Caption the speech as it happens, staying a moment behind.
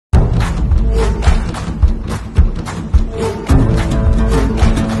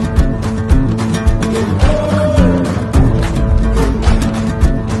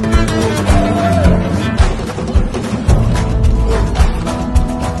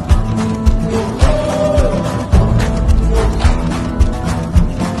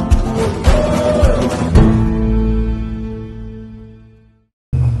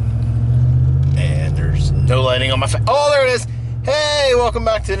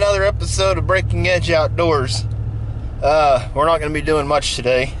to another episode of Breaking Edge Outdoors. We're not going to be doing much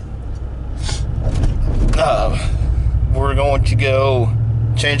today. We're going to go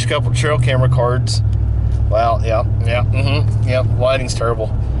change a couple trail camera cards. Well, lighting's terrible.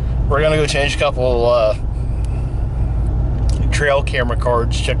 We're going to go change a couple trail camera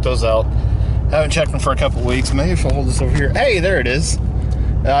cards. Check those out. Haven't checked them for a couple weeks. Maybe if I'll hold this over here. Hey, there it is.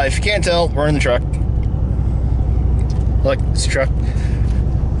 If you can't tell, we're in the truck. Look, it's a truck.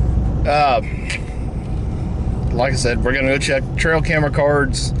 Like I said, we're gonna go check trail camera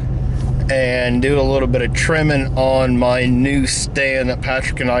cards and do a little bit of trimming on my new stand that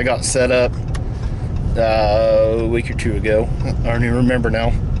Patrick and I got set up a week or two ago. I don't even remember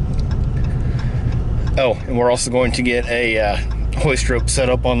now. Oh, and we're also going to get a hoist rope set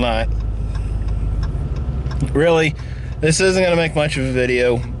up on that. Really, this isn't gonna make much of a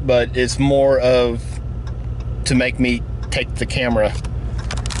video, but it's more of to make me take the camera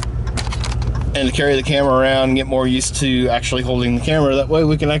and to carry the camera around and get more used to actually holding the camera. That way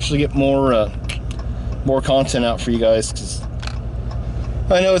we can actually get more content out for you guys, because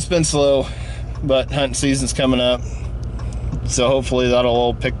I know it's been slow, but hunting season's coming up, so hopefully that'll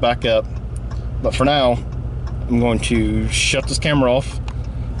all pick back up. But for now, I'm going to shut this camera off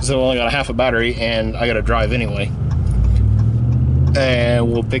because I've only got a half a battery and I gotta drive anyway,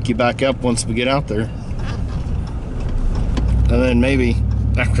 and we'll pick you back up once we get out there. And then maybe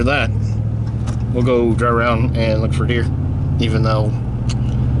after that, we'll go drive around and look for deer, even though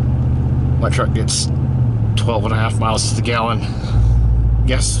my truck gets 12.5 miles to the gallon.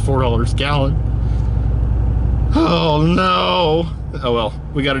 Gas is $4 a gallon. Oh no! Oh well,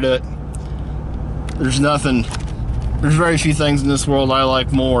 we gotta do it. There's very few things in this world I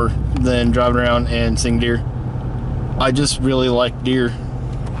like more than driving around and seeing deer. I just really like deer.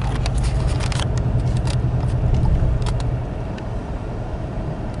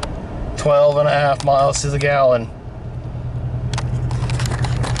 $12.5 miles to the gallon.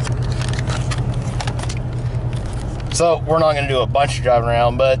 So we're not going to do a bunch of driving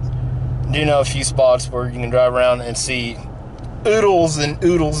around, but do know a few spots where you can drive around and see oodles and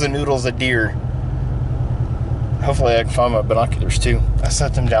oodles and oodles of deer. Hopefully I can find my binoculars too. I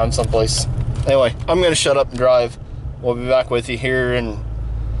set them down someplace. Anyway, I'm going to shut up and drive. We'll be back with you here, and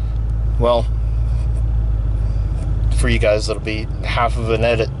well, for you guys it'll be half of an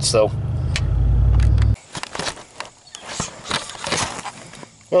edit, so.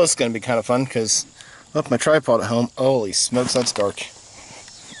 Well, it's going to be kind of fun because I left my tripod at home. Holy smokes, that's dark.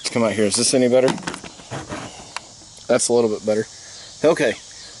 Let's come out here. Is this any better? That's a little bit better. Okay.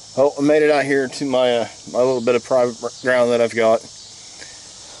 Oh, I made it out here to my my little bit of private ground that I've got.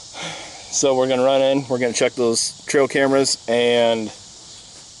 So we're going to run in. We're going to check those trail cameras, and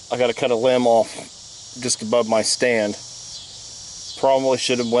I got to cut a limb off just above my stand. Probably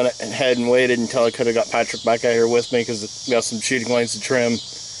should have went ahead and waited until I could have got Patrick back out here with me, because I've got some shooting lanes to trim.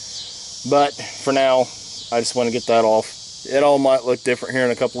 But for now, I just want to get that off. It all might look different here in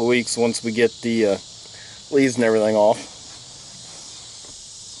a couple of weeks once we get the leaves and everything off.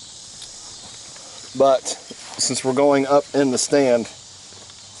 But since we're going up in the stand,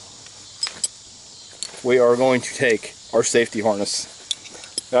 we are going to take our safety harness.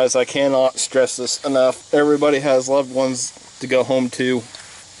 Guys, I cannot stress this enough. Everybody has loved ones to go home to.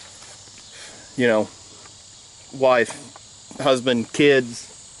 You know, wife, husband, kids,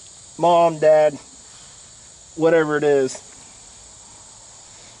 mom, dad, whatever it is,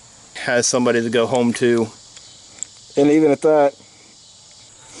 has somebody to go home to. And even at that,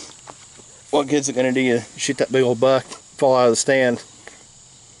 what good's it gonna do you shoot that big old buck, fall out of the stand,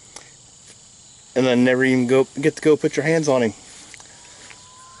 and then never even get to go put your hands on him?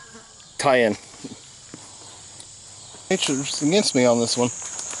 Tie in. Nature's against me on this one.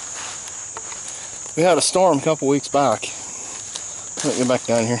 We had a storm a couple weeks back. Let me get back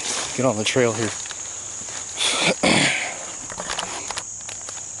down here. Get on the trail here.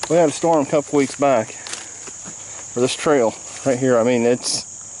 We had a storm a couple weeks back for this trail right here. I mean, it's,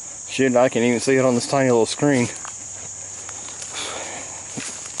 shoot, I can even see it on this tiny little screen.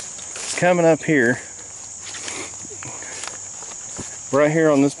 It's coming up here, right here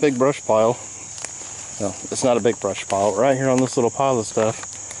on this big brush pile. No, it's not a big brush pile. Right here on this little pile of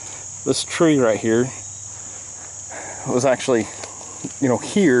stuff. This tree right here was actually, you know,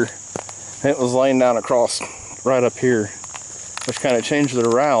 here. It was laying down across right up here, which kind of changed the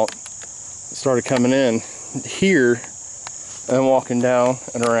route. It started coming in here and walking down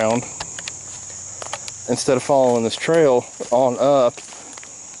and around, instead of following this trail on up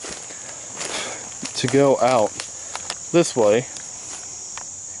to go out this way.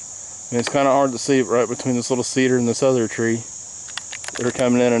 And it's kind of hard to see right between this little cedar and this other tree. that are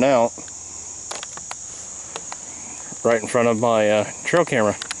coming in and out right in front of my trail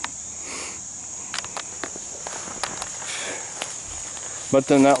camera. But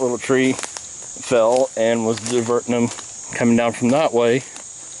then that little tree fell and was diverting them coming down from that way,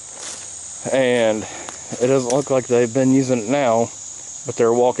 and it doesn't look like they've been using it now, but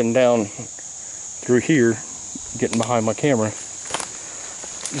they're walking down through here getting behind my camera.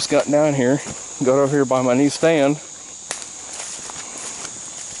 Just got down here, got over here by my new stand,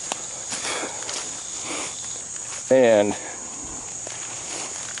 and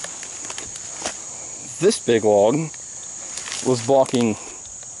this big log was blocking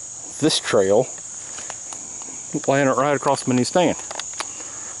this trail, laying it right across my new stand.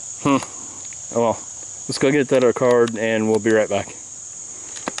 Oh well, let's go get that card and we'll be right back.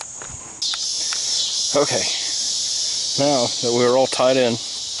 Okay, now that we're all tied in,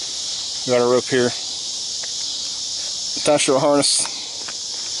 got a rope here, attached to a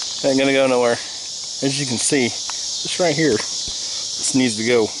harness, ain't gonna go nowhere. As you can see, this right here, this needs to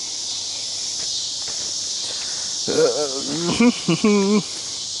go.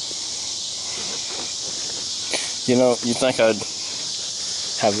 You know, you'd think I'd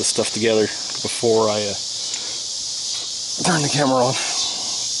have this stuff together before I turn the camera on.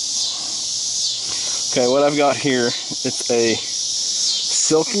 Okay, what I've got here, it's a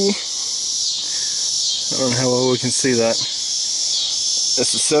Silky, I don't know how well we can see that.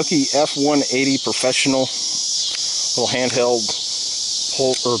 It's a Silky F180 professional little handheld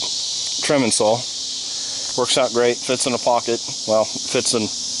pull or trimming saw. Works out great, fits in a pocket. Well, fits in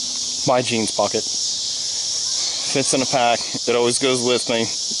my jeans pocket. Fits in a pack. It always goes with me,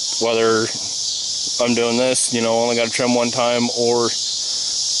 whether I'm doing this, you know, only got to trim one time, or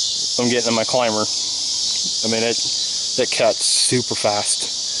I'm getting in my climber. I mean, it cuts super fast.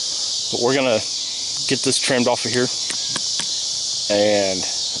 But we're gonna get this trimmed off of here, and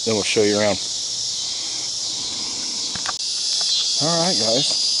then we'll show you around. Alright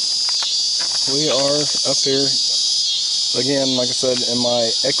guys, we are up here again, like I said, in my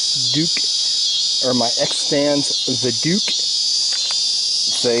X-Duke, or my X-Stand, the Duke.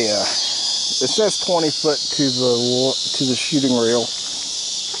 It's a, it says 20 foot to the shooting rail.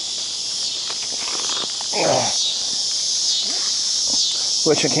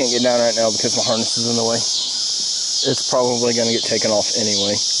 Which I can't get down right now because my harness is in the way. It's probably going to get taken off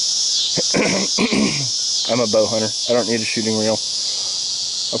anyway. I'm a bow hunter. I don't need a shooting reel.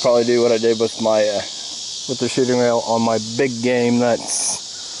 I'll probably do what I did with my with the shooting reel on my big game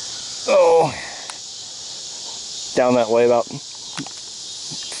that's down that way about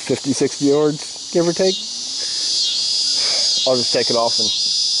 50-60 yards, give or take. I'll just take it off and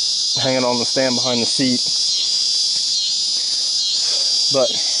hang it on the stand behind the seat. But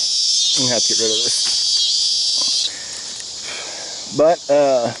I'm gonna have to get rid of this. But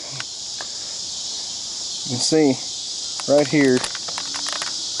you can see right here,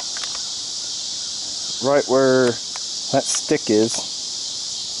 right where that stick is,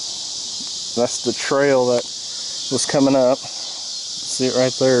 that's the trail that was coming up. See it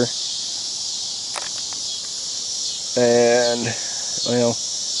right there. And well,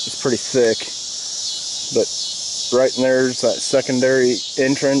 it's pretty thick, but right in there's that secondary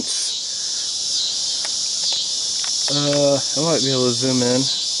entrance. I might be able to zoom in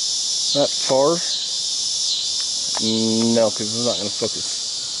that far. No, because it's not going to focus.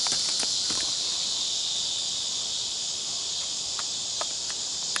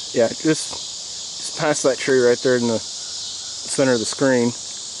 Yeah, just past that tree right there in the center of the screen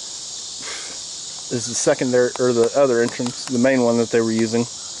is the secondary, or the other entrance, the main one that they were using.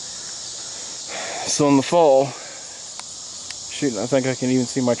 So in the fall, shoot, I think I can even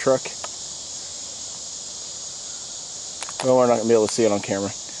see my truck. Well, we're not going to be able to see it on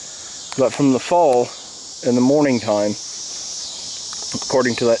camera. But from the fall, in the morning time,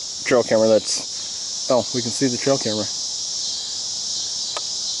 according to that trail camera that's... Oh, we can see the trail camera.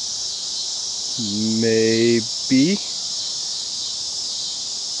 Maybe?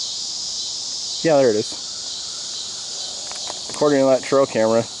 Yeah, there it is. According to that trail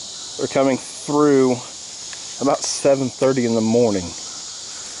camera, they're coming through about 7:30 in the morning.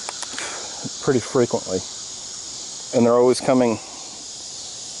 Pretty frequently. And they're always going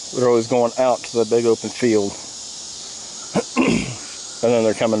out to the big open field. And then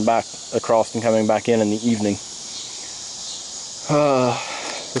they're coming back across and coming back in the evening.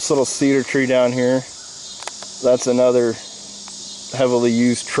 This little cedar tree down here, that's another heavily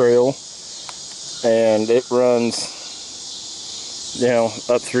used trail. And it runs, you know,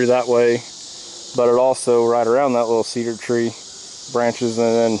 up through that way. But it also, right around that little cedar tree, branches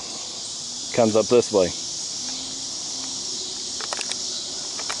and then comes up this way.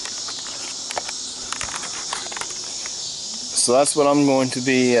 So that's what I'm going to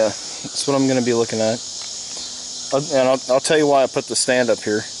be. Looking at. And I'll tell you why I put the stand up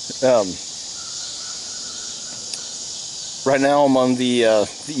here. Right now I'm on the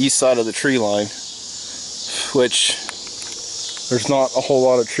east side of the tree line, which there's not a whole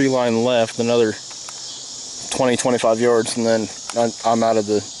lot of tree line left. Another 20-25 yards, and then I'm out of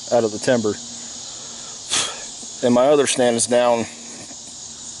the timber. And my other stand is down.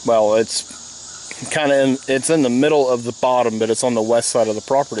 Well, it's kind of it's in the middle of the bottom, but it's on the west side of the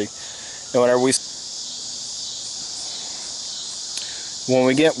property. And when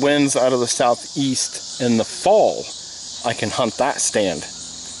we get winds out of the southeast in the fall, I can hunt that stand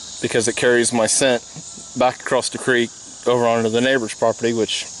because it carries my scent back across the creek over onto the neighbor's property,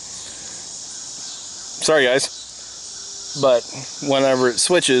 which, sorry guys, but whenever it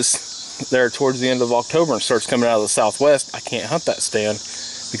switches there towards the end of October and starts coming out of the southwest, I can't hunt that stand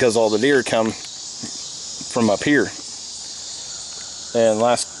because all the deer come from up here. And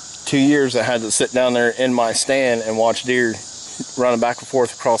last 2 years I had to sit down there in my stand and watch deer running back and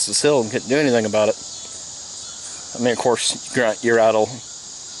forth across this hill and couldn't do anything about it. I mean, of course, grunt, you rattle,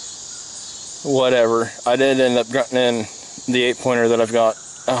 whatever. I did end up grunting in the 8-pointer that I've got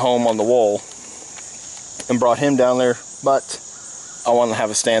at home on the wall and brought him down there, but I wanted to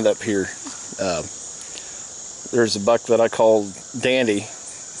have a stand up here. There's a buck that I called Dandy.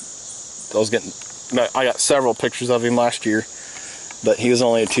 I got several pictures of him last year, but he was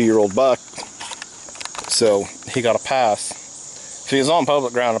only a 2-year-old buck, so he got a pass. If he was on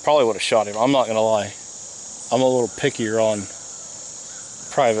public ground, I probably would have shot him. I'm not gonna lie. I'm a little pickier on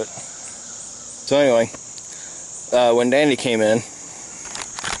private. So anyway, when Dandy came in,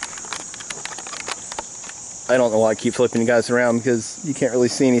 I don't know why I keep flipping you guys around because you can't really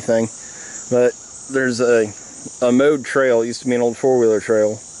see anything, but there's a mowed trail. It used to be an old 4-wheeler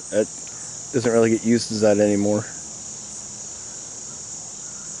trail. It doesn't really get used as that anymore.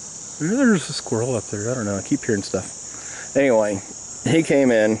 Maybe there's a squirrel up there. I don't know. I keep hearing stuff. Anyway, he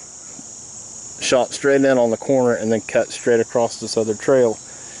came in, shot straight in on the corner, and then cut straight across this other trail,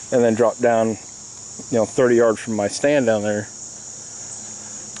 and then dropped down, 30 yards from my stand down there.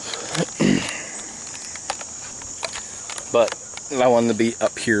 But I wanted to be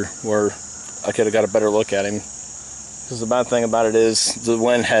up here where I could have got a better look at him. Because the bad thing about it is the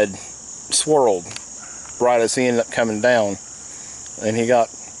wind had swirled right as he ended up coming down. And he got,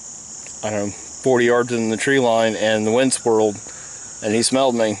 40 yards in the tree line, and the wind swirled, and he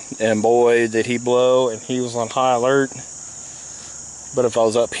smelled me. And boy, did he blow, and he was on high alert. But if I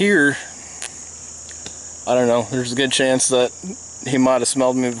was up here, I don't know, there's a good chance that he might have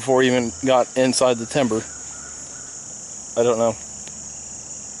smelled me before he even got inside the timber. I don't know.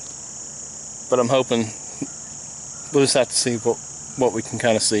 But I'm hoping we'll just have to see what we can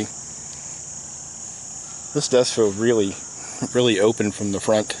kind of see. This does feel really, really open from the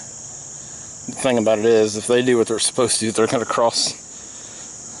front. The thing about it is, if they do what they're supposed to, they're gonna cross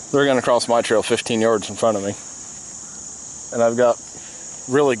my trail 15 yards in front of me. And I've got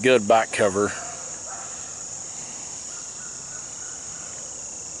really good back cover.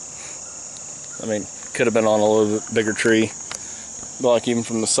 I mean, could have been on a little bit bigger tree, like even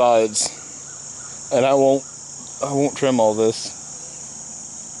from the sides. And I won't trim all this.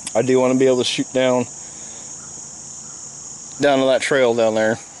 I do want to be able to shoot down to that trail down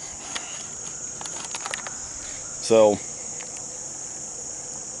there. So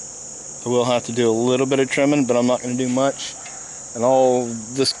I will have to do a little bit of trimming, but I'm not going to do much. And all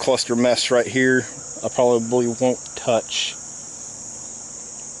this cluster mess right here, I probably won't touch.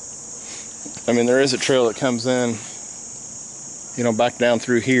 I mean, there is a trail that comes in, back down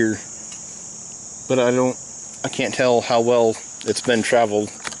through here, but I can't tell how well it's been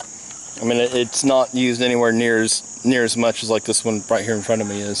traveled. I mean, it's not used anywhere near as much as like this one right here in front of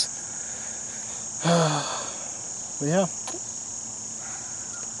me is. But yeah,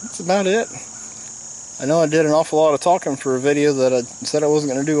 that's about it. I know I did an awful lot of talking for a video that I said I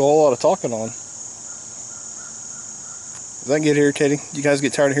wasn't going to do a whole lot of talking on. Does that get irritating? Do you guys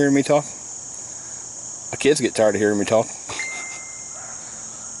get tired of hearing me talk? My kids get tired of hearing me talk.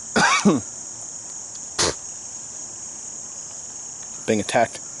 Being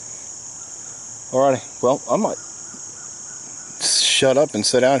attacked. Alrighty, well, I might shut up and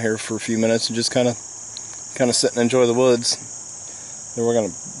sit down here for a few minutes and just kind of sit and enjoy the woods. Then we're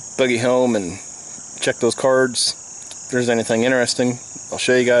gonna buggy home and check those cards. If there's anything interesting, I'll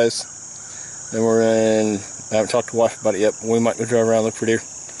show you guys. Then I haven't talked to wife about it yet, but we might go drive around and look for deer.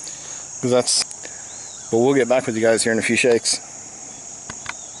 But we'll get back with you guys here in a few shakes.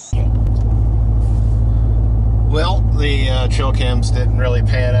 Well, the trail cams didn't really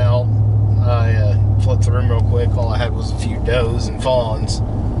pan out. I flipped the room real quick. All I had was a few does and fawns.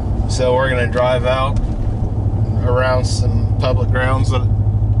 So we're gonna drive out around some public grounds that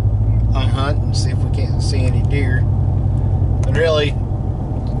I hunt and see if we can't see any deer. And really,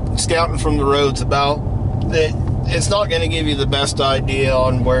 scouting from the roads about it, it's not going to give you the best idea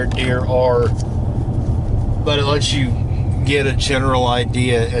on where deer are, but it lets you get a general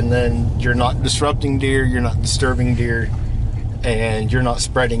idea, and then you're not disrupting deer, you're not disturbing deer, and you're not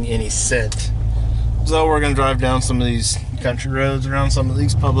spreading any scent. So we're going to drive down some of these country roads around some of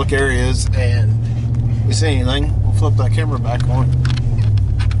these public areas, and if we see anything, we'll flip that camera back on.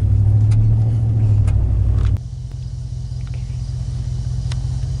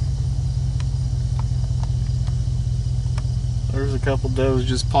 There's a couple does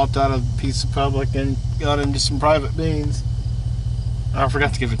just popped out of a piece of public and got into some private beans. I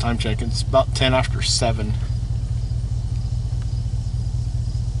forgot to give a time check. It's about 10 after 7.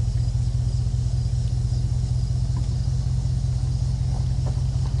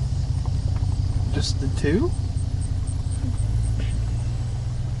 Just the 2?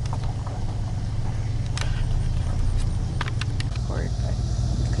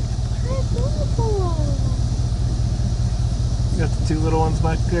 Got the 2 little ones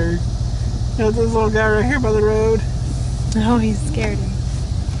back there. Got this little guy right here by the road. Oh, he's scared him.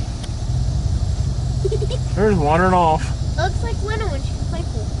 They're just wandering off. It looks like Winter when she's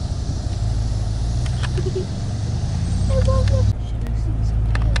playful. I love it.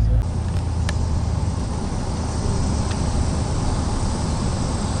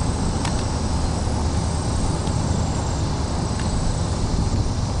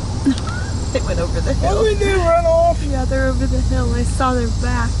 They went over the hill. Oh, they did run off. Yeah, they're over the hill. I saw their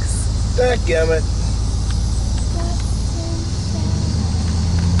backs. Dadgummit.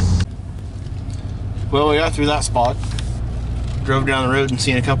 Well, we got through that spot. Drove down the road and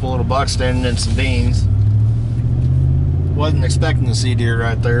seen a couple little bucks standing in some beans. Wasn't expecting to see deer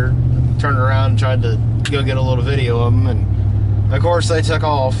right there. Turned around and tried to go get a little video of them, and of course they took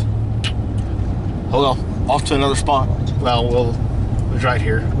off. Oh well, off to another spot. Well, it was right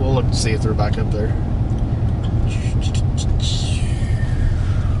here. We'll look to see if they're back up there.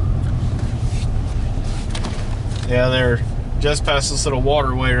 Yeah, they're just past this little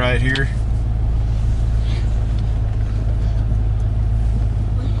waterway right here.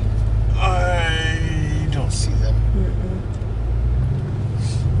 I don't see them.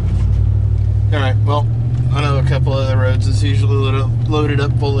 Alright, well, I know a couple of the roads is usually loaded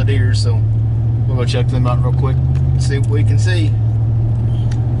up full of deer, so we'll go check them out real quick, see what we can see.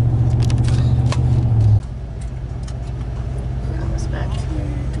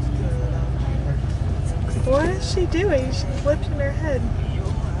 What is she doing? She's lifting her head.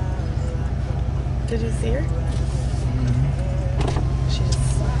 Did you see her?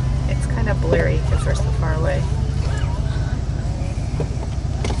 It's kind of blurry because we're so far away.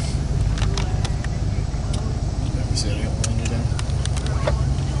 Let me see it.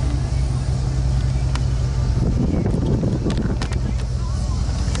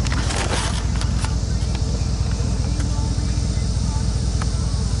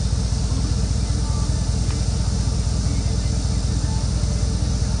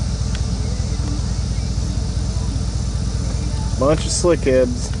 Bunch of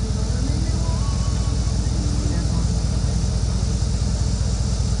slickheads.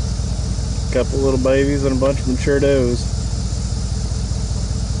 Couple little babies and a bunch of mature does.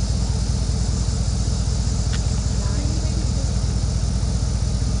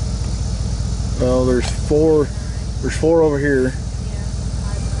 Well, there's four over here. Yeah,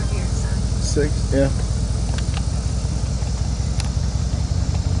 5 over here, son. 6, yeah.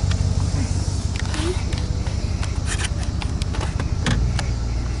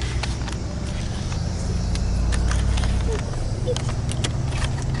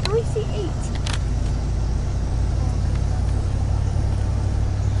 We see 8.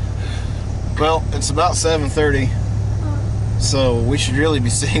 Well, it's about 7:30, so we should really be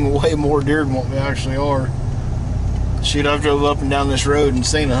seeing way more deer than what we actually are. Shoot, I've drove up and down this road and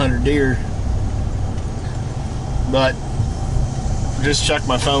seen 100 deer, but just checked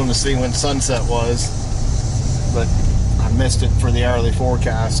my phone to see when sunset was, but I missed it for the hourly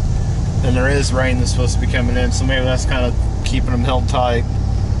forecast, and there is rain that's supposed to be coming in, so maybe that's kind of keeping them held tight.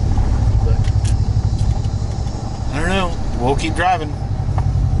 But I don't know. We'll keep driving.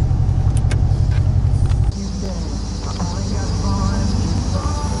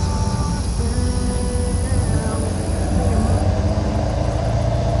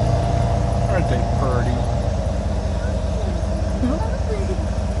 Aren't they pretty?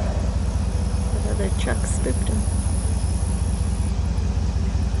 Another truck spooked him.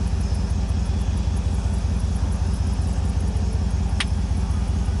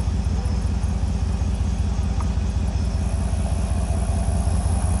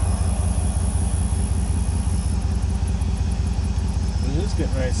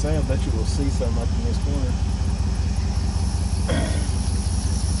 I say, I bet you we'll see some up in this corner.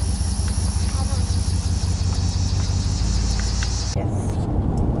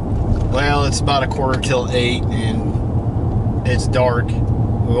 Well, it's about 7:45 and it's dark.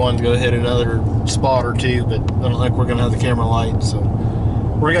 We wanted to go hit another spot or two, but I don't think we're going to have the camera light, so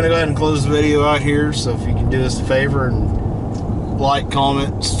we're going to go ahead and close the video out here. So if you can do us a favor and like,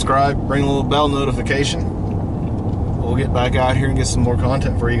 comment, subscribe, ring a little bell notification, we'll get back out here and get some more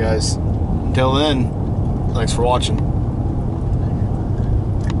content for you guys. Until then, thanks for watching.